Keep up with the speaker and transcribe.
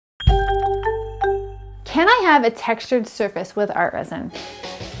Can I have a textured surface with ArtResin?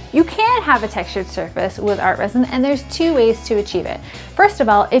 You can have a textured surface with ArtResin, and there's two ways to achieve it. First of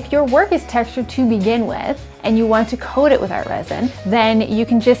all, if your work is textured to begin with and you want to coat it with ArtResin, then you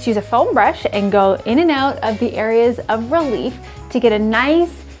can just use a foam brush and go in and out of the areas of relief to get a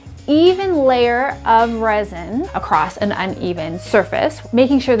nice even layer of resin across an uneven surface,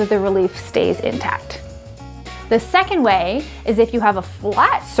 making sure that the relief stays intact. The second way is if you have a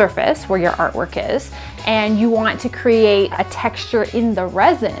flat surface where your artwork is and you want to create a texture in the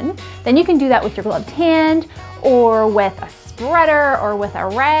resin, then you can do that with your gloved hand or with a spreader or with a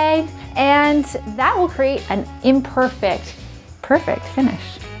rag, and that will create an imperfect, perfect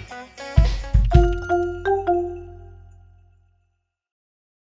finish.